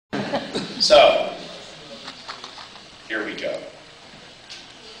So, here we go.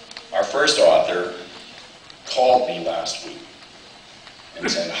 Our first author called me last week and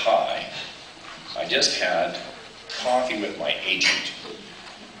said, "Hi, I just had coffee with my agent,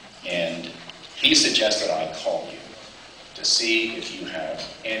 and he suggested I call you to see if you have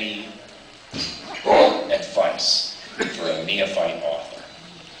any advice for a neophyte author."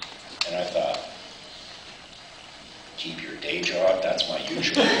 And I thought, keep your day job, that's my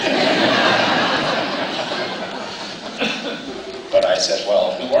usual. But I said,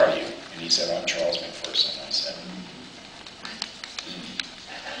 "Well, who are you?" And he said, "I'm Charles McPherson." I said,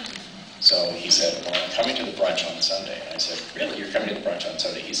 So he said, "Well, I'm coming to the brunch on Sunday." And I said, "Really? You're coming to the brunch on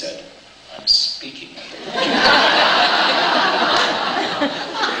Sunday?" He said, "I'm speaking."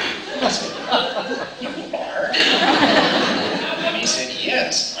 I said, "You are?" And he said,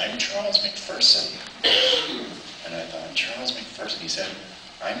 "Yes, I'm Charles McPherson." And I thought, "Charles McPherson?" He said,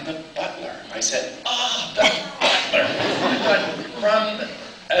 "I'm the Butler." I said, "Ah, the Butler." But from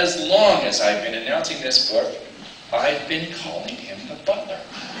as long as I've been announcing this book, I've been calling him the Butler.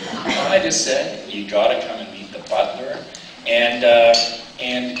 I just said, "You gotta come and meet the Butler." And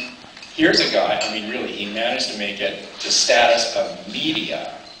here's a guy, I mean really, he managed to make it to status of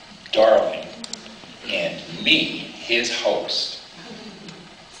media darling. And me, his host,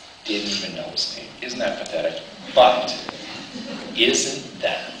 didn't even know his name. Isn't that pathetic? But isn't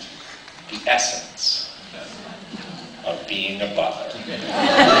that the essence of being a Butler?